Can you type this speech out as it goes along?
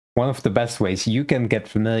One of the best ways you can get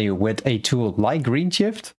familiar with a tool like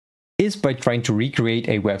GreenShift is by trying to recreate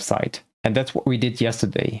a website. And that's what we did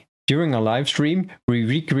yesterday. During a live stream, we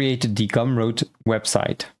recreated the Gumroad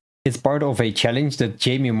website. It's part of a challenge that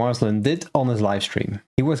Jamie Marsland did on his live stream.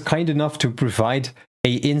 He was kind enough to provide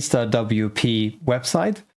a InstaWP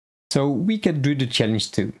website, so we can do the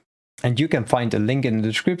challenge too. And you can find a link in the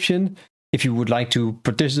description if you would like to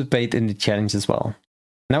participate in the challenge as well.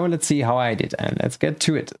 Now let's see how I did, and let's get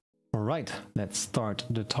to it. Alright, let's start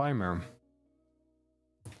the timer.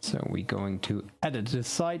 So we're going to edit this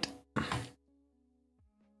site.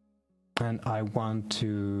 And I want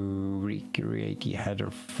to recreate the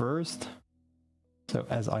header first. So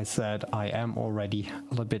as I said, I am already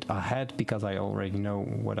a little bit ahead because I already know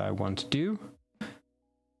what I want to do.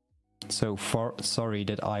 So sorry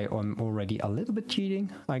that I am already a little bit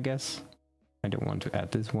cheating, I guess. I don't want to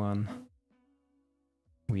add this one.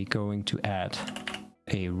 We're going to add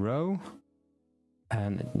a row,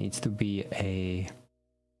 and it needs to be a,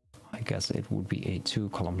 I guess it would be a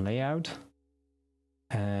 2-column layout.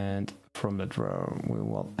 And from that row, we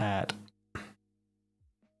will add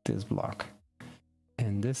this block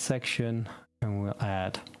in this section, and we'll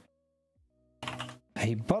add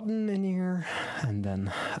a button in here, and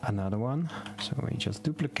then another one. So we just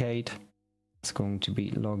duplicate. It's going to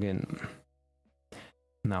be login.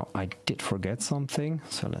 Now I did forget something,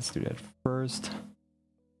 so let's do that first.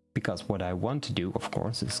 Because what I want to do, of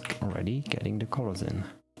course, is already getting the colors in.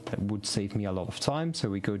 That would save me a lot of time, so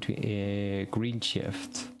we go to a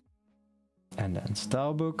GreenShift and then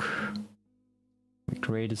stylebook. We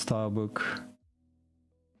create a stylebook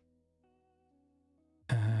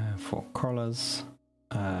for colors.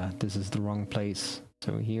 This is the wrong place,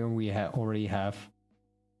 so here we already have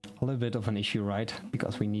a little bit of an issue, right?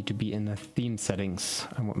 Because we need to be in the theme settings.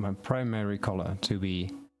 I want my primary color to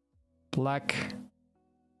be black.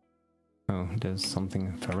 Oh, there's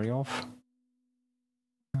something very off.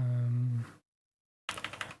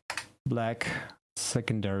 Black,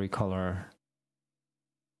 secondary color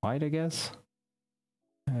white, I guess.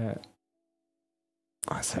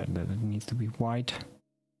 I said that it needs to be white.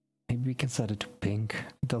 Maybe we can set it to pink.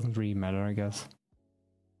 It doesn't really matter, I guess.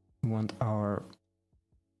 We want our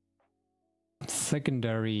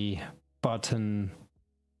secondary button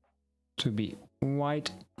to be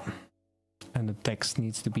white, and the text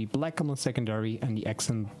needs to be black on the secondary, and the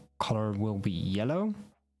accent color will be yellow.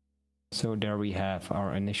 So there we have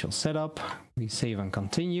our initial setup. We save and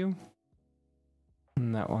continue.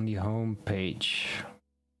 Now on the home page,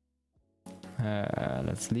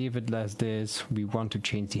 let's leave it as this. We want to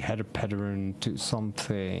change the header pattern to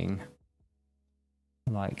something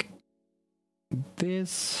like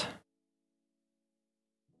this.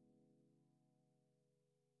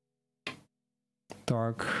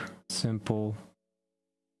 Dark, simple,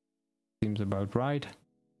 seems about right.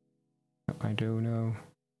 I don't know.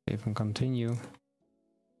 Save and continue.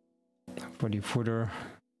 For the footer,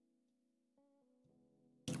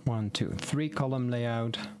 1, 2, 3 column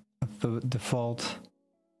layout, the default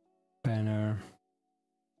banner.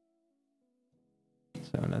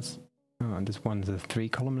 So let's, this one is a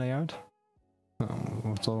 3-column layout.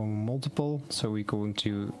 It's all multiple, so we're going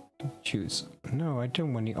to choose. No, I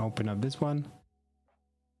don't want to open up this one.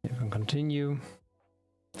 Save and continue.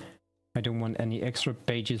 I don't want any extra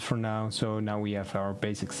pages for now, so now we have our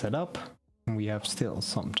basic setup. And we have still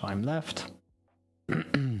some time left.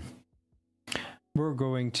 We're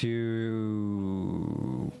going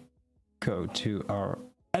to go to our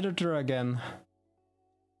editor again.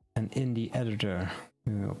 And in the editor,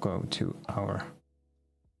 we will go to our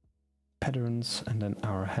patterns and then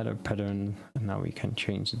our header pattern. And now we can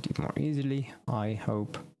change it more easily, I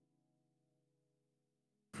hope.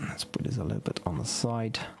 Let's put this a little bit on the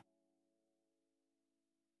side.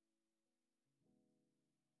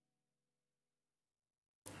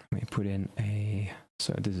 We put in a,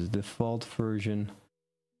 so this is the default version.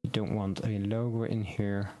 We don't want a logo in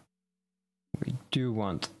here. We do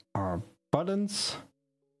want our buttons.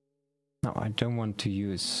 Now I don't want to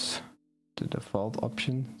use the default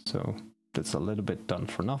option, so that's a little bit done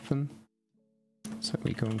for nothing. So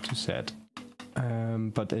we're going to set,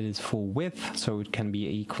 but it is full width, so it can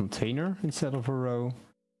be a container instead of a row.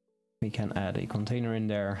 We can add a container in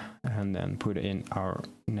there and then put in our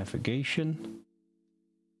navigation.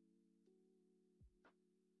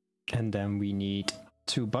 And then we need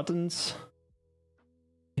 2 buttons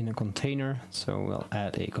in a container. So we'll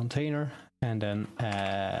add a container and then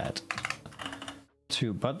add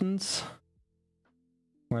 2 buttons.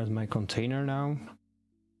 Where's my container now?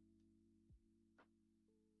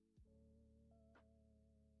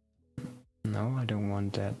 No, I don't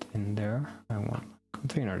want that in there. I want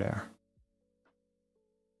container there.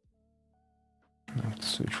 I have to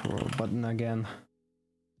switch for a button again.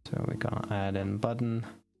 So we're gonna add in button.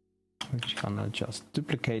 We're gonna just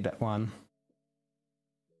duplicate that one.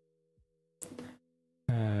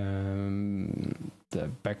 The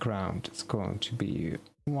background is going to be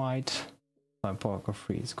white.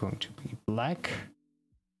 Typography is going to be black.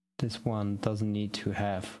 This one doesn't need to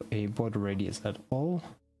have a border radius at all.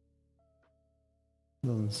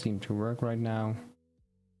 Doesn't seem to work right now.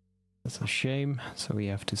 That's a shame. So we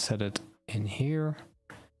have to set it in here.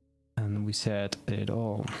 And we set it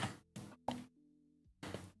all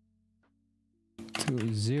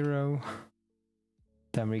to 0.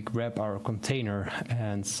 Then we grab our container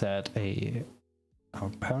and set our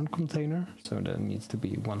parent container. So that needs to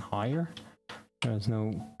be one higher. There's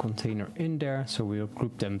no container in there, so we'll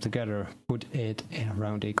group them together, put it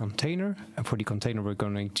around a container. And for the container, we're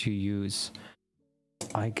going to use,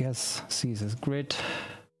 I guess, CSS Grid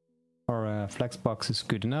or Flexbox is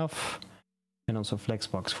good enough. And also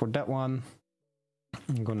Flexbox for that one.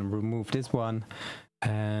 I'm going to remove this one,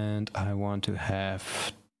 and I want to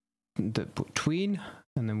have the between.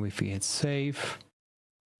 And then if we hit save,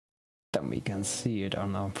 then we can see it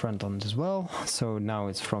on our front end as well. So now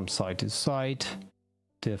it's from side to side.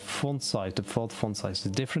 The font size, the default font size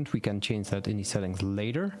is different. We can change that in the settings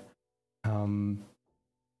later.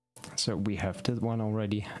 So we have this one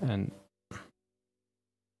already, and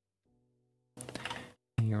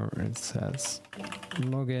here it says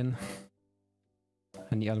login,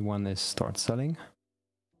 and the other one is start selling.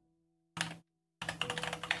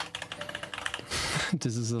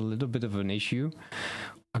 This is a little bit of an issue.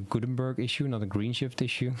 A Gutenberg issue, not a GreenShift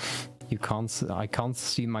issue. I can't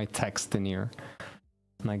see my text in here.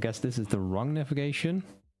 And I guess this is the wrong navigation.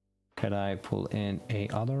 Can I pull in a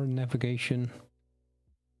other navigation?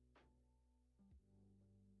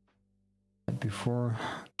 Before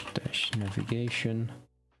dash navigation.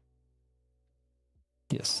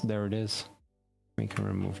 Yes, there it is. We can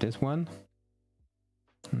remove this one.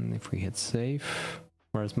 And if we hit save,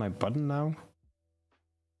 where's my button now?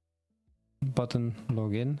 Button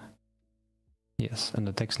login. Yes, and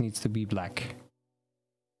the text needs to be black.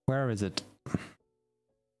 Where is it?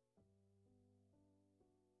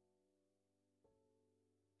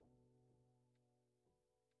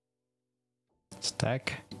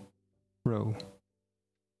 Stack row.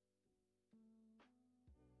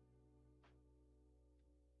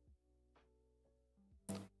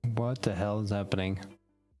 What the hell is happening?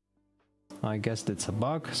 I guess it's a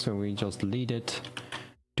bug, so we just delete it.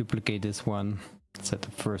 Duplicate this one, set the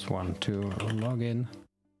first one to login,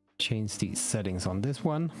 change the settings on this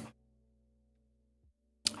one.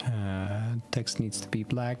 Text needs to be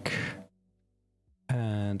black,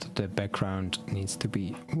 and the background needs to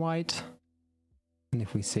be white. And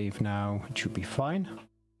if we save now, it should be fine.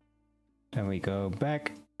 Then we go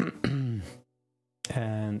back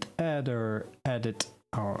and edit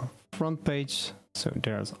our front page. So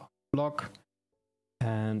there's a block.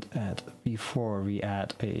 And before we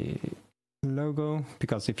add a logo,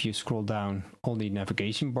 because if you scroll down, all the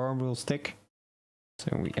navigation bar will stick.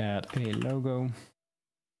 So we add a logo.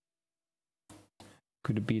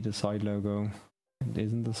 Could it be the side logo? It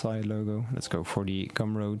isn't the side logo. Let's go for the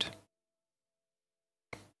Gumroad.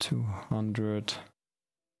 200.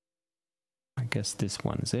 I guess this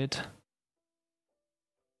one is it.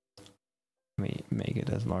 We make it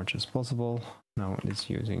as large as possible. Now it's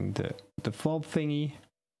using the default thingy.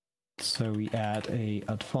 So we add a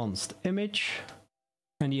advanced image,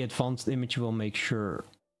 and the advanced image will make sure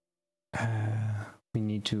we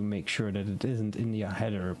need to make sure that it isn't in the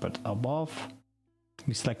header but above.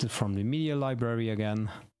 We select it from the media library again.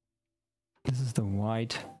 This is the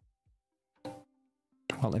white.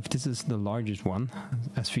 Well, if this is the largest one,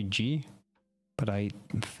 SVG, but I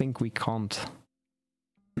think we can't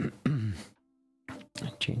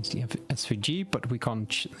change the SVG, but we can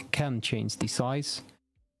change the size.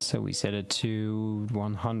 So we set it to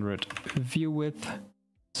 100 view width,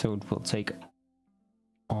 so it will take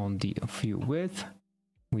on the view width.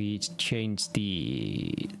 We change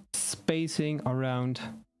the spacing around.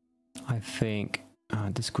 I think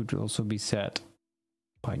this could also be set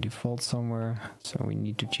by default somewhere, so we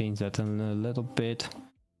need to change that a little bit.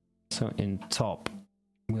 So in top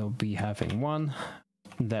we'll be having 1,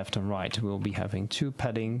 left and right we'll be having 2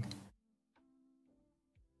 padding.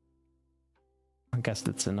 I guess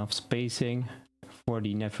that's enough spacing. For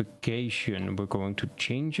the navigation we're going to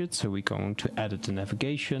change it, so we're going to edit the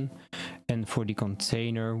navigation, and for the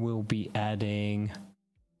container we'll be adding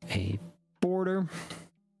a border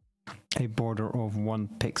of 1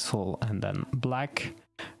 pixel and then black.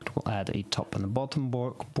 It will add a top and a bottom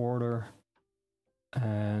border.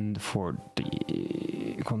 And for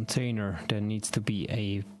the container, there needs to be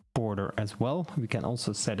a border as well. We can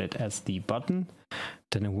also set it as the button,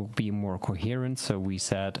 then it will be more coherent. So we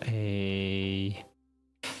set a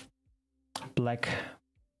black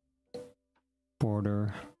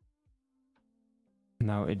border.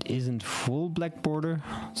 Now it isn't full black border,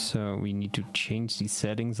 so we need to change these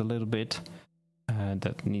settings a little bit.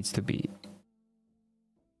 That needs to be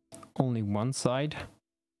only one side.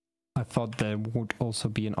 I thought there would also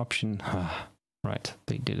be an option. Right,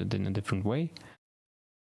 they did it in a different way.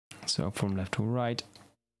 So from left to right,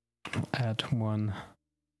 add one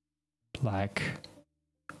black,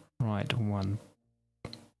 right one,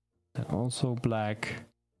 then also black,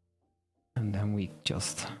 and then we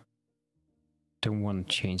just don't want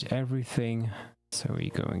to change everything, so we're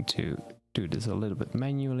going to do this a little bit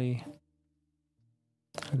manually.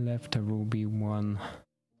 Left there will be one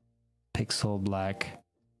pixel black,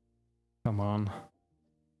 come on,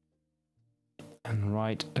 and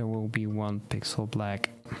right there will be one pixel black.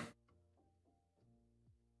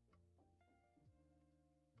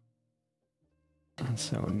 And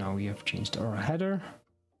so now we have changed our header.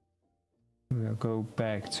 We'll go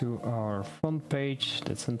back to our front page,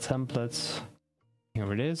 that's in templates.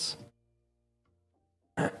 Here it is.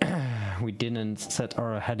 We didn't set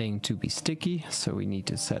our heading to be sticky, so we need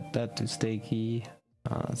to set that to sticky.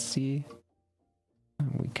 Let's see.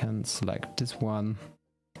 And we can select this one.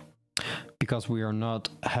 Because we are not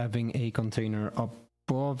having a container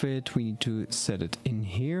above it, we need to set it in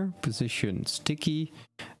here, position sticky,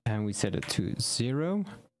 and we set it to 0.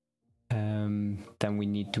 Then we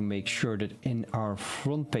need to make sure that in our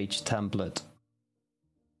front page template,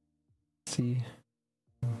 see,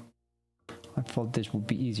 I thought this would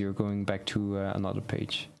be easier going back to another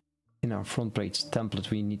page. In our front page template,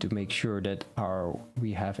 we need to make sure that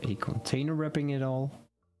we have a container wrapping it all.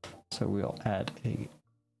 So we'll add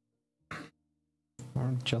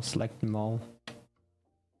or just select them all.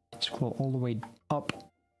 Scroll all the way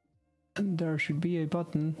up, and there should be a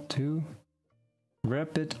button to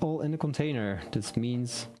wrap it all in a container. This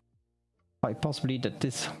means quite possibly that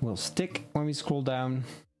this will stick when we scroll down.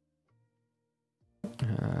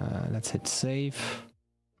 Let's hit save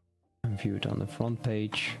and view it on the front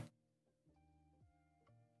page.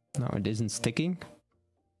 No, it isn't sticking.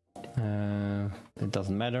 It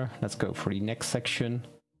doesn't matter. Let's go for the next section.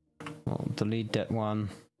 We'll delete that one.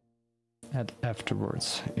 And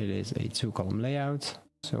afterwards, it is a 2-column layout.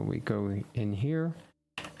 So we go in here,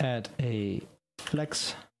 add a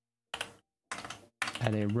flex,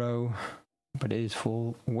 add a row, but it is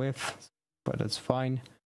full width, but that's fine,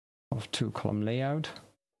 of 2-column layout.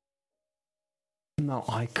 Now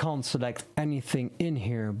I can't select anything in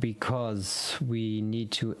here because we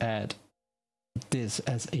need to add this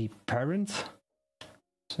as a parent.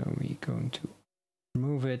 So we're going to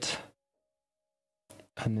remove it,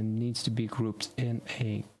 and it needs to be grouped in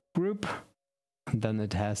a group. And then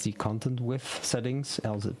it has the content width settings,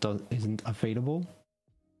 else it isn't available.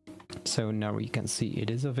 So now we can see it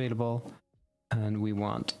is available, and we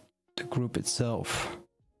want the group itself.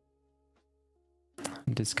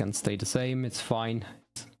 This can stay the same, it's fine.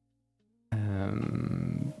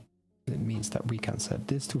 It means that we can set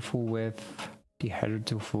this to full width, the header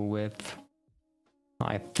to full width.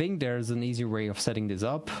 I think there's an easier way of setting this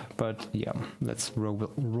up, but yeah, let's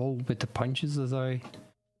roll with the punches, as I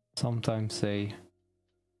sometimes say.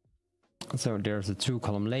 So there's a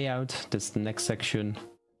 2-column layout. That's the next section.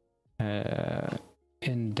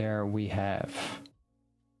 In there we have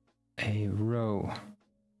a row.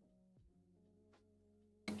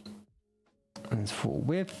 And it's full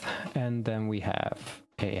width, and then we have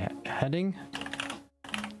a heading.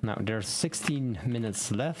 Now there's 16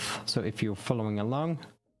 minutes left, so if you're following along,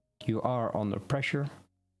 you are under pressure.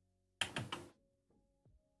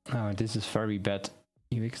 Now this is very bad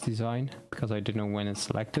UX design, because I don't know when it's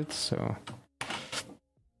selected, so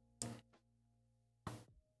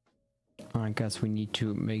I guess we need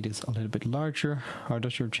to make this a little bit larger. How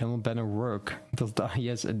does your channel banner work?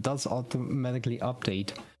 Yes, it does automatically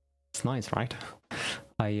update. It's nice, right?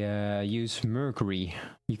 I use Mercury.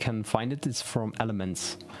 You can find it, it's from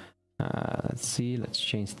Elements. Let's see, let's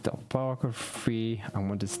change the topography. I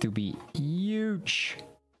want this to be huge.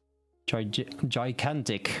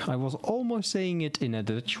 Gigantic. I was almost saying it in a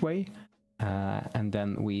Dutch way. And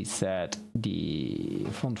then we set the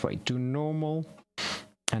font weight to normal.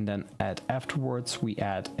 And then afterwards we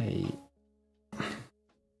add a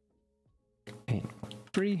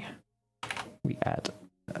 3. We add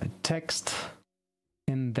a text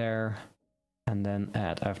in there, and then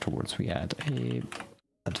afterwards we add a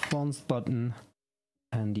advanced button,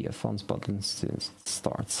 and the advanced button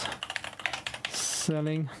starts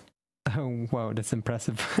selling. Oh wow, that's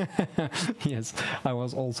impressive. Yes, I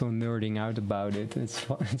was also nerding out about it.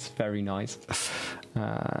 It's very nice.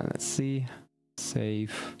 Let's see,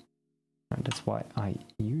 save. And that's why I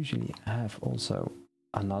usually have also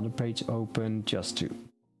another page open just to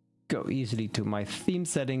go easily to my theme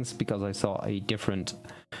settings, because I saw a difference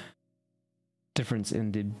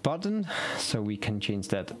in the button, so we can change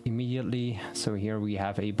that immediately. So here we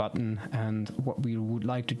have a button, and what we would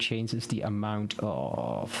like to change is the amount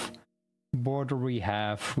of border we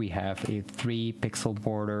have. We have a 3 pixel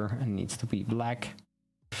border and needs to be black.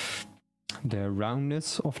 The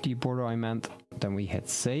roundness of the border I meant. Then we hit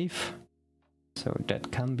save. So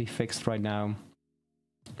that can be fixed right now.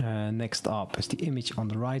 Next up is the image on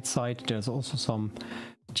the right side. There's also some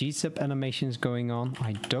G-zip animations going on.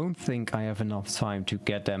 I don't think I have enough time to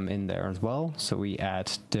get them in there as well. So we add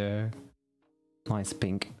the nice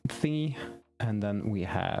pink thingy, and then we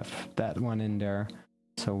have that one in there.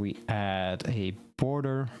 So we add a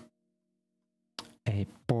border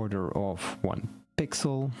of 1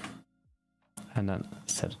 pixel, and then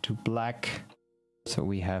set it to black. So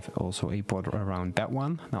we have also a border around that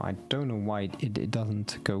one. Now I don't know why it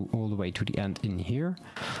doesn't go all the way to the end in here.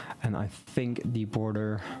 And I think the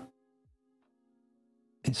border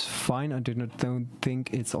is fine. I don't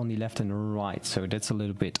think it's on the left and right. So that's a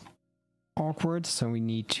little bit awkward. So we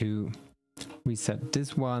need to reset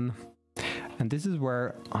this one. And this is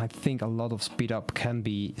where I think a lot of speed up can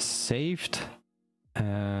be saved.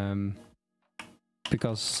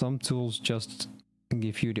 Because some tools just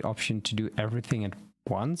give you the option to do everything at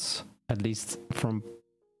once, at least from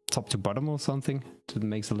top to bottom or something. So it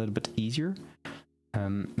makes it a little bit easier.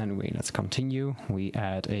 Anyway, let's continue. We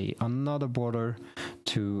add another border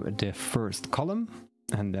to the first column,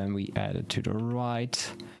 and then we add it to the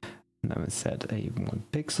right, and then we set a 1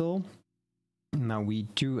 pixel. Now we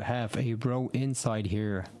do have a row inside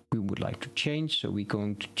here we would like to change, so we're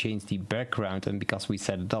going to change the background, and because we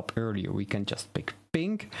set it up earlier we can just pick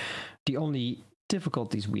pink. The only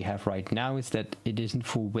difficulties we have right now is that it isn't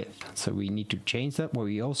full width, so we need to change that. What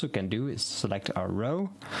we also can do is select our row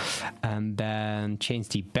and then change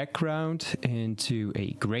the background into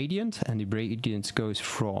a gradient, and the gradient goes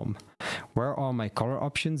from where are my color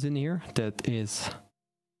options in here. That is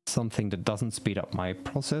something that doesn't speed up my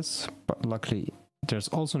process, but luckily there's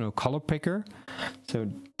also no color picker, so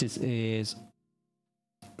this is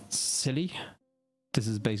silly. This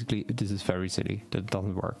is very silly. That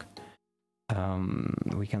doesn't work.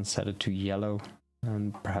 We can set it to yellow,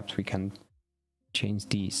 and perhaps we can change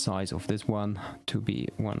the size of this one to be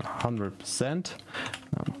 100%.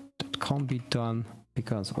 Now, that can't be done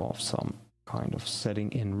because of some kind of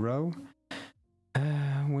setting in row,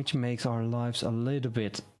 which makes our lives a little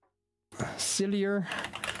bit sillier.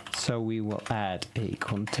 So we will add a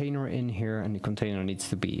container in here, and the container needs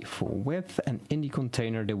to be full width, and in the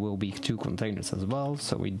container there will be 2 containers as well.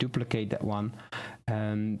 So we duplicate that one,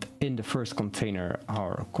 and in the first container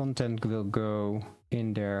our content will go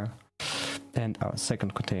in there, and our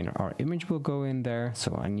second container our image will go in there.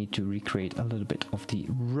 So I need to recreate a little bit of the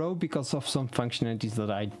row because of some functionalities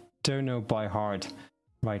that I don't know by heart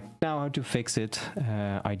right now how to fix it.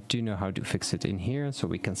 I do know how to fix it in here, so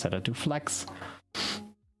we can set it to flex.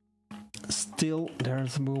 Still, there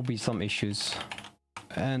will be some issues,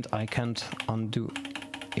 and I can't undo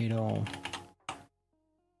it all.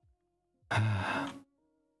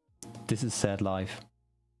 This is sad life.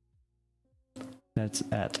 Let's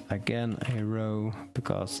add again a row,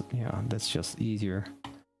 because yeah, that's just easier.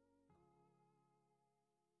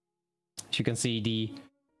 As you can see,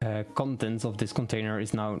 the contents of this container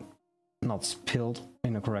is now not spilled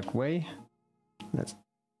in a correct way.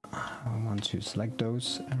 I want to select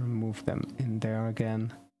those and remove them in there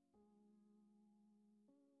again.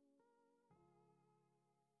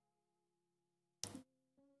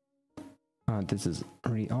 This is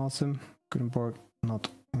really awesome. Gutenberg not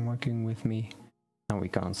working with me. Now we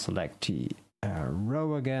can select the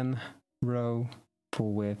row again, row,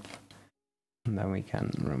 full width, and then we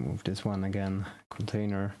can remove this one again,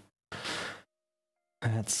 container.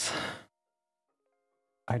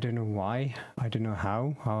 I don't know why, I don't know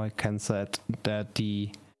how I can set that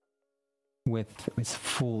the width is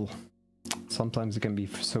full. Sometimes it can be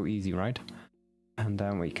so easy, right? And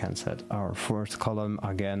then we can set our first column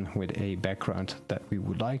again with a background that we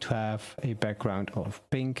would like to have, a background of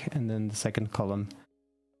pink, and then the second column.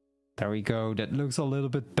 There we go, that looks a little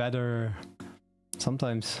bit better.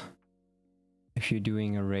 Sometimes if you're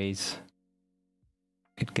doing arrays,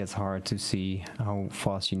 it gets hard to see how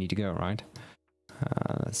fast you need to go, right?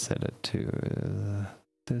 Let's set it to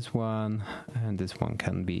this one, and this one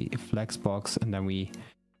can be a flex box, and then we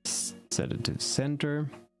set it to center.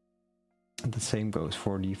 And the same goes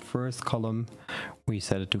for the first column. We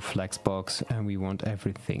set it to flexbox and we want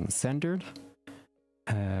everything centered.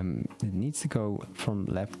 It needs to go from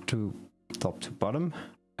left to top to bottom,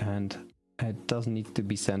 and it doesn't need to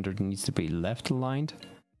be centered, it needs to be left aligned.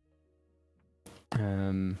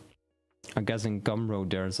 I guess in Gumroad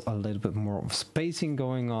there's a little bit more of spacing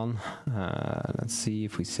going on. Let's see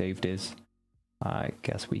if we save this. I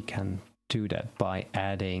guess we can do that by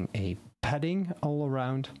adding a padding all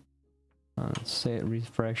around. Let's say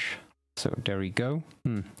refresh. So there we go.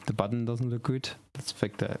 The button doesn't look good. Let's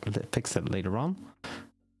fix that later on.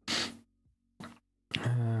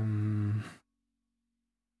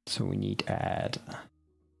 So we need to add.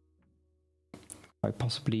 Quite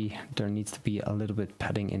possibly there needs to be a little bit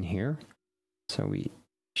padding in here. So we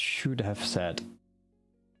should have set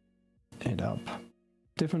it up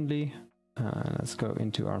differently. Let's go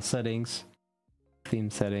into our settings, theme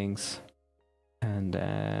settings, and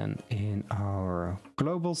then in our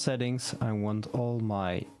global settings, I want all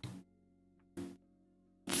my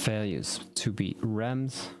values to be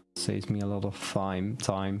rems. Saves me a lot of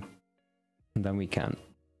time. And then we can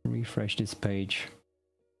refresh this page.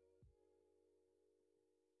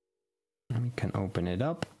 And we can open it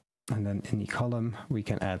up. And then in the column, we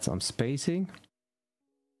can add some spacing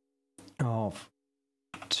of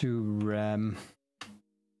 2 rem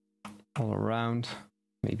all around,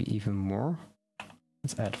 maybe even more.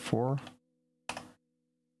 Let's add 4.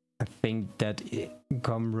 I think that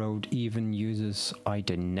Gumroad even uses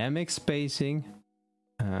dynamic spacing,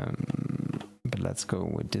 but let's go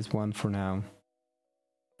with this one for now.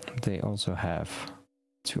 They also have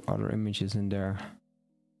 2 other images in there.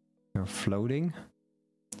 They're floating.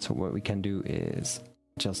 So what we can do is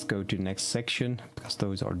just go to the next section, because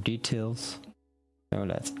those are details. So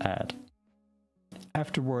let's add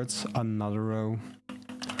afterwards another row,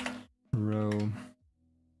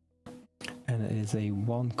 and it is a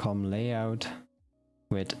 1-column layout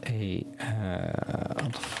with a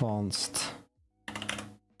advanced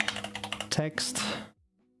text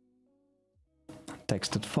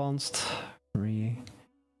advanced, and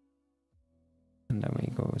then we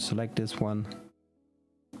go select this one.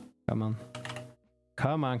 Come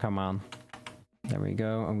on. There we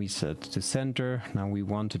go, and we set to center. Now we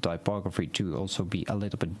want the typography to also be a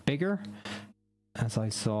little bit bigger, as I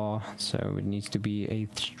saw, so it needs to be a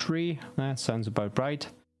 3. That sounds about right.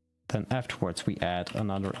 Then afterwards we add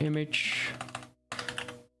another image,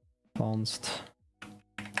 advanced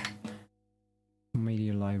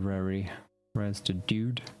media library. Where's the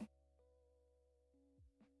dude?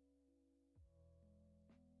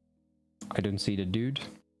 I don't see the dude.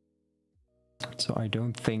 So I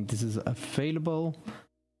don't think this is available.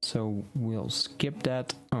 So we'll skip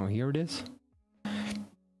that. Oh, here it is.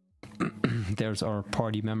 There's our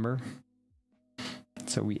party member.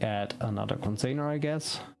 So we add another container, I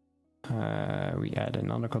guess. We add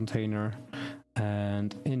another container.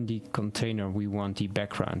 And in the container, we want the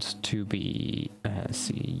background to be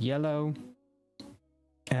yellow.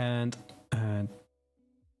 And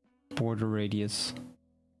border radius,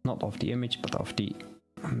 not of the image, but of the...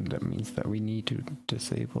 that means that we need to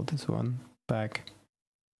disable this one back.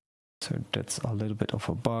 So that's a little bit of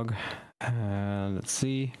a bug. Let's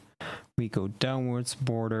see. We go downwards,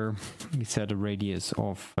 border. We set a radius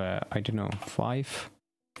of, I don't know,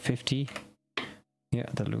 550. Yeah,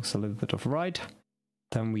 that looks a little bit of right.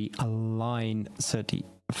 Then we align, set the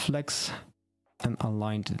flex and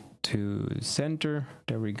align it to center.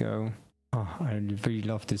 There we go. Oh, I really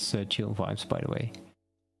love this chill vibes, by the way,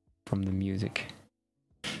 from the music.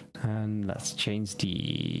 And let's change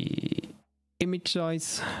the image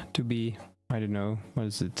size to be, I don't know, what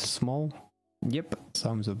is it, small? Yep,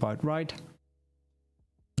 sounds about right.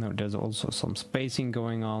 Now there's also some spacing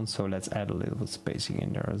going on, so let's add a little bit spacing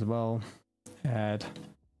in there as well. Add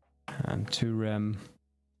and 2 rem.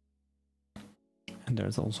 And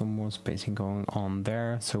there's also more spacing going on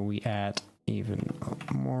there, so we add even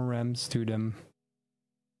more rems to them.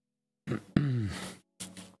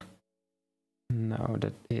 Now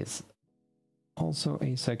that is also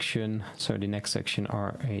a section. So the next section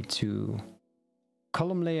are a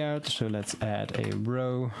 2-column layout. So let's add a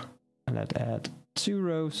row. Let's add 2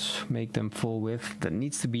 rows, make them full width. There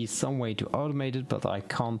needs to be some way to automate it, but I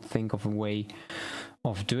can't think of a way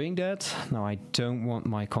of doing that. Now I don't want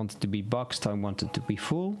my content to be boxed, I want it to be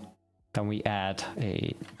full. Then we add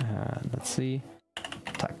a, let's see,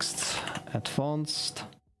 text advanced.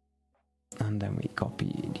 And then we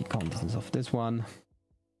copy the contents of this one.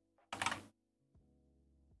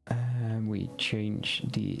 And we change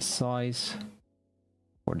the size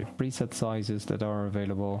for the preset sizes that are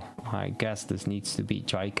available. I guess this needs to be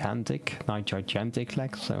gigantic, not gigantic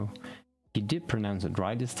like, so he did pronounce it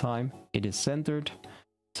right this time. It is centered,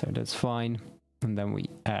 so that's fine. And then we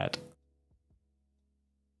add...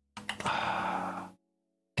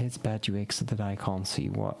 It's bad UX that I can't see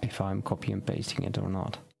what if I'm copy and pasting it or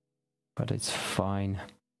not. But it's fine.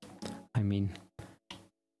 I mean,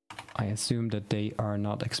 I assume that they are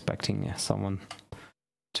not expecting someone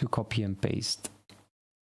to copy and paste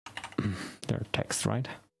their text, right?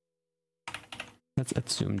 Let's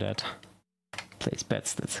assume that. Place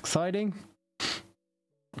bets, that's exciting.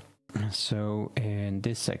 So in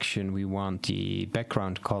this section we want the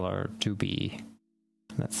background color to be,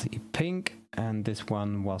 let's see, pink, and this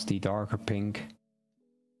one was the darker pink.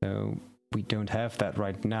 So we don't have that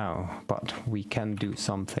right now, but we can do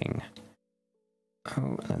something.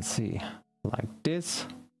 Oh, let's see, like this.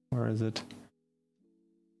 Where is it?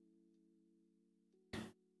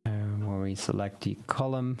 Where we select the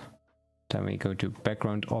column, then we go to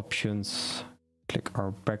background options, click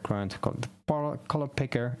our background, called the color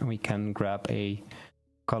picker, and we can grab a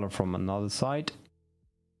color from another side.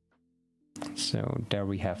 So there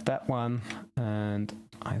we have that one, and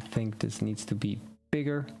I think this needs to be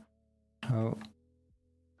bigger. Oh,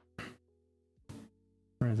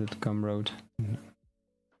 where is it? Gumroad.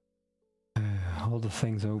 All the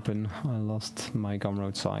things open. I lost my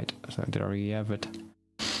Gumroad side, so there you have it.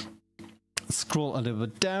 Scroll a little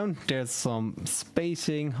bit down. There's some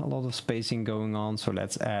spacing, a lot of spacing going on, so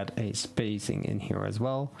let's add a spacing in here as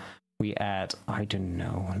well. We add, I don't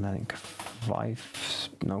know, like 5,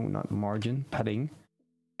 no, not margin, padding,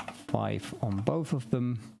 5 on both of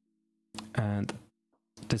them, and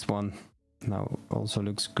this one now also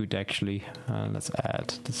looks good actually. Let's add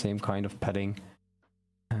the same kind of padding.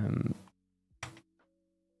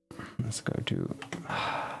 Let's go to,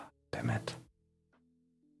 damn it,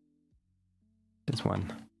 this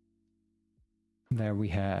one. There we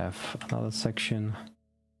have another section.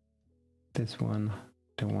 This one,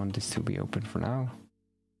 don't want this to be open for now.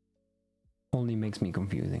 Only makes me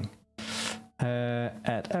confusing.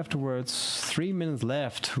 Add afterwards, 3 minutes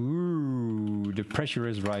left. Ooh, the pressure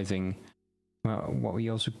is rising. Well, what we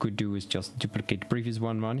also could do is just duplicate the previous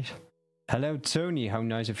one, right? Hello Tony, how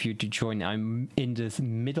nice of you to join. I'm in the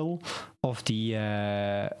middle of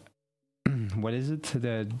the what is it?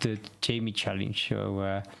 The Jamie challenge.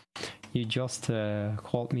 So you just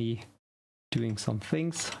called me doing some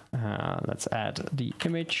things. Let's add the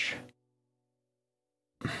image.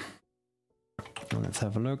 Let's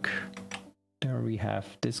have a look. There we have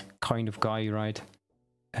this kind of guy, right?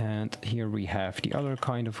 And here we have the other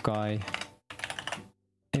kind of guy.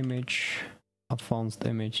 Image, advanced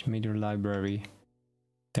image, media library.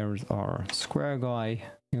 There's our square guy.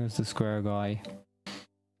 Here's the square guy.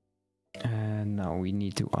 And now we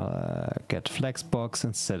need to get flexbox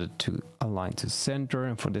and set it to align to center.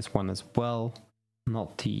 And for this one as well,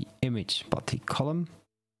 not the image, but the column.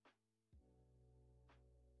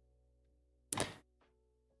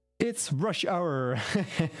 It's Rush Hour.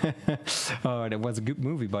 Oh, that was a good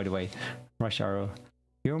movie, by the way. Rush Hour.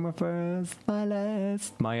 You're my first, my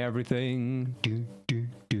last, my everything. Do, do,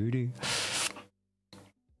 do, do.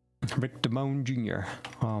 Rick Damone Jr.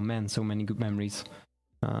 Oh man, so many good memories.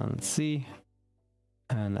 Let's see.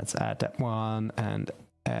 And let's add that one and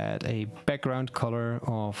add a background color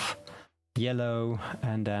of yellow,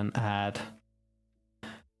 and then add,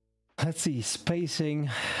 let's see, spacing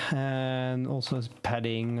and also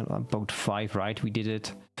padding, about 5, right? We did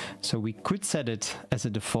it. So we could set it as a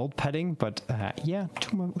default padding, but yeah,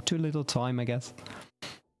 too little time, I guess.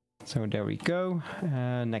 So there we go.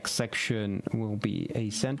 Next section will be a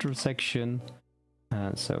center section.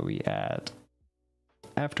 So we add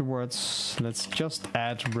afterwards. Let's just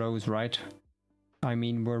add rows, right? I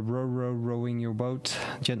mean, we're rowing your boat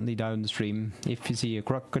gently down the stream. If you see a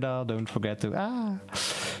crocodile, don't forget to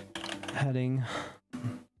heading.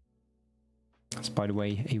 That's, by the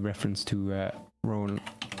way, a reference to Rowan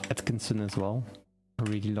Atkinson as well. I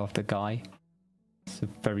really love the guy. He's a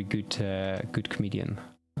very good good comedian.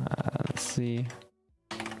 Let's see.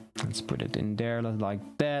 Let's put it in there like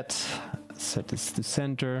that. Set this to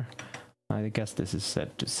center. I guess this is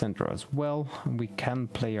set to center as well. And we can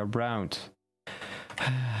play around.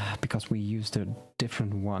 Because we used a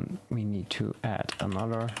different one, we need to add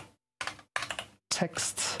another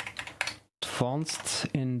text font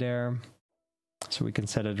in there. So we can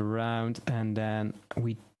set it around, and then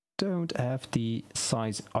we don't have the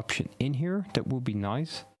size option in here. That would be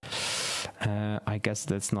nice. I guess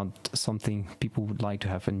that's not something people would like to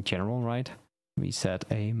have in general, right? We set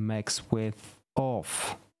a max width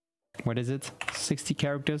of, what is it? 60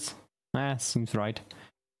 characters? Seems right.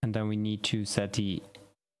 And then we need to set the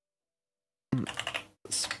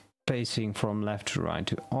spacing from left to right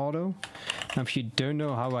to auto. Now, if you don't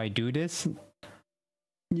know how I do this,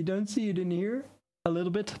 you don't see it in here a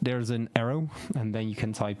little bit. There's an arrow, and then you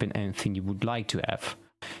can type in anything you would like to have,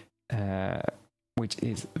 which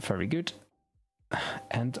is very good.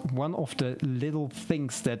 And one of the little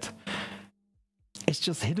things that is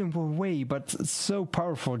just hidden away, but so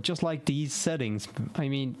powerful, just like these settings. I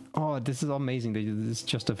mean, oh, this is amazing that this is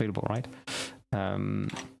just available, right?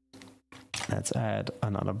 Let's add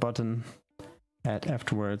another button. Add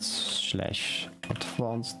afterwards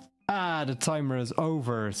 /advanced. Ah, the timer is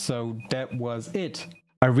over, so that was it.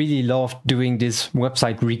 I really loved doing this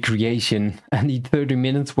website recreation, and the 30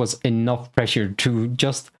 minutes was enough pressure to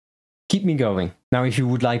just keep me going. Now, if you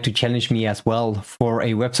would like to challenge me as well for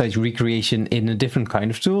a website recreation in a different kind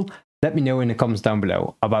of tool, let me know in the comments down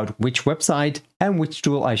below about which website and which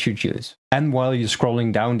tool I should use. And while you're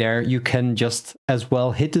scrolling down there, you can just as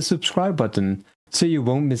well hit the subscribe button so you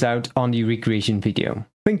won't miss out on the recreation video.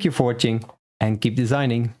 Thank you for watching and keep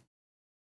designing.